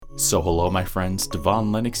So hello my friends,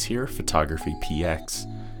 Devon Lennox here, Photography PX.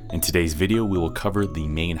 In today's video we will cover the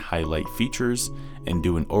main highlight features and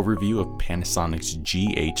do an overview of Panasonic's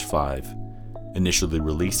GH5. Initially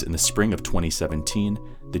released in the spring of 2017,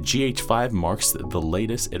 the GH5 marks the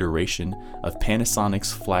latest iteration of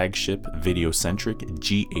Panasonic's flagship video-centric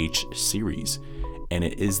GH series, and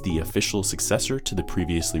it is the official successor to the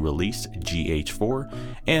previously released GH4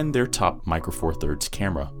 and their top Micro Four Thirds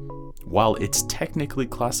camera. While it's technically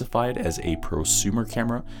classified as a prosumer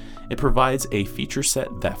camera, it provides a feature set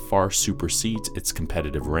that far supersedes its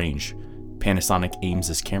competitive range. Panasonic aims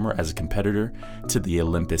this camera as a competitor to the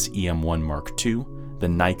Olympus EM1 Mark II, the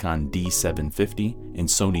Nikon D750, and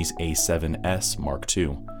Sony's A7S Mark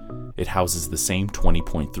II. It houses the same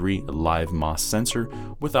 20.3 live MOS sensor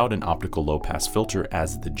without an optical low-pass filter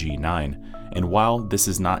as the G9, and while this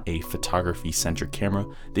is not a photography-centric camera,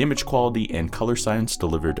 the image quality and color science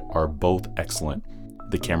delivered are both excellent.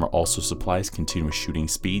 The camera also supplies continuous shooting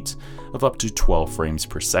speeds of up to 12 frames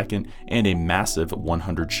per second and a massive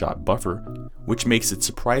 100-shot buffer, which makes it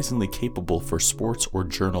surprisingly capable for sports or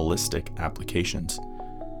journalistic applications.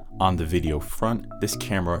 On the video front, this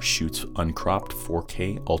camera shoots uncropped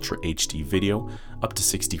 4K Ultra HD video up to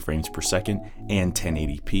 60 frames per second and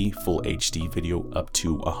 1080p Full HD video up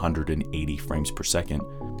to 180 frames per second.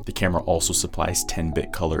 The camera also supplies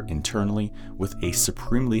 10-bit color internally with a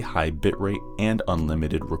supremely high bitrate and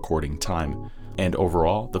unlimited recording time. And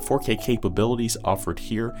overall, the 4K capabilities offered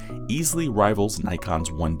here easily rivals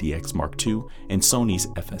Nikon's 1DX Mark II and Sony's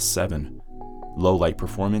FS7. Low light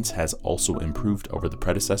performance has also improved over the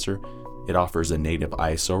predecessor. It offers a native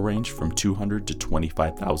ISO range from 200 to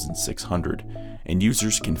 25,600, and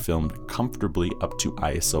users can film comfortably up to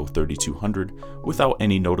ISO 3200 without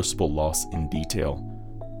any noticeable loss in detail.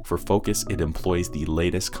 For focus, it employs the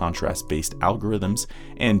latest contrast-based algorithms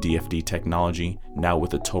and DFD technology, now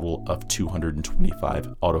with a total of 225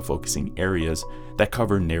 autofocusing areas that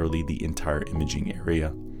cover nearly the entire imaging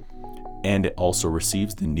area. And it also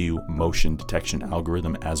receives the new motion detection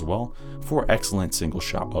algorithm as well for excellent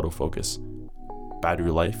single-shot autofocus.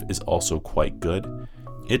 Battery life is also quite good.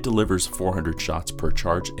 It delivers 400 shots per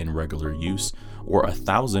charge in regular use, or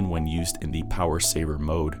 1,000 when used in the power saver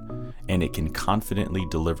mode, and it can confidently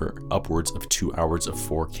deliver upwards of 2 hours of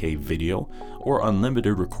 4K video or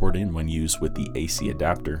unlimited recording when used with the AC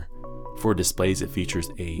adapter. For displays, it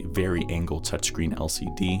features a vari-angle touchscreen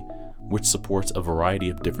LCD, which supports a variety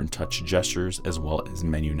of different touch gestures as well as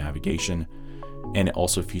menu navigation, and it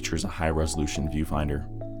also features a high-resolution viewfinder.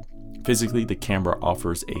 Physically, the camera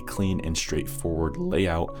offers a clean and straightforward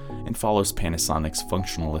layout and follows Panasonic's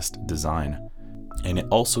functionalist design. And it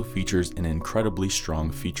also features an incredibly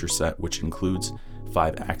strong feature set which includes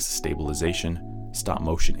 5-axis stabilization,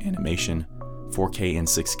 stop-motion animation, 4K and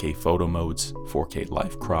 6K photo modes, 4K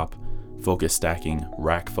live crop, focus stacking,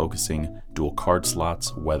 rack focusing, dual card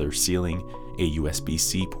slots, weather sealing, a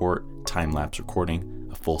USB-C port, time-lapse recording,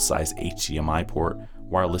 a full-size HDMI port,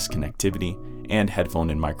 wireless connectivity, and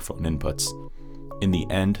headphone and microphone inputs. In the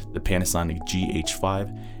end, the Panasonic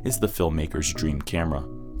GH5 is the filmmaker's dream camera.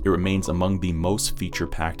 It remains among the most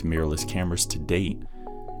feature-packed mirrorless cameras to date,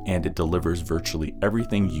 and it delivers virtually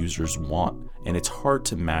everything users want, and it's hard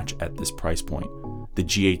to match at this price point. The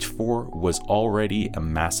GH4 was already a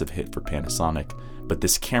massive hit for Panasonic, but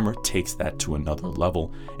this camera takes that to another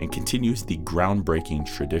level and continues the groundbreaking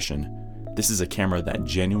tradition. This is a camera that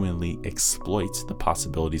genuinely exploits the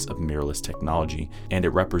possibilities of mirrorless technology, and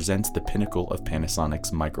it represents the pinnacle of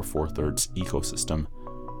Panasonic's Micro Four Thirds ecosystem.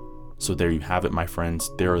 So there you have it, my friends.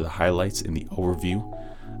 There are the highlights in the overview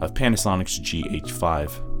of Panasonic's GH5.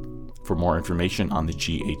 For more information on the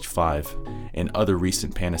GH5 and other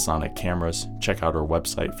recent Panasonic cameras, check out our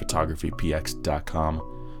website, photographypx.com.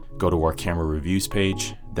 Go to our camera reviews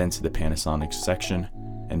page, then to the Panasonic section,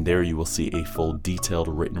 and there you will see a full detailed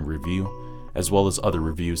written review, as well as other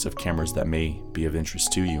reviews of cameras that may be of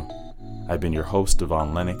interest to you. I've been your host,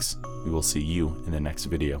 Devon Lennox. We will see you in the next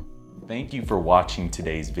video. Thank you for watching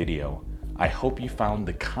today's video. I hope you found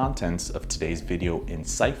the contents of today's video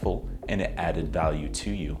insightful and it added value to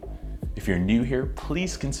you. If you're new here,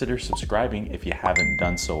 please consider subscribing if you haven't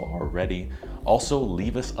done so already. Also,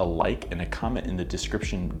 leave us a like and a comment in the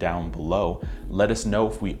description down below. Let us know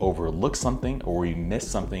if we overlooked something or we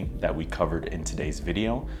missed something that we covered in today's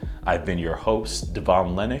video. I've been your host,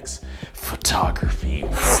 Devon Lennox, Photography.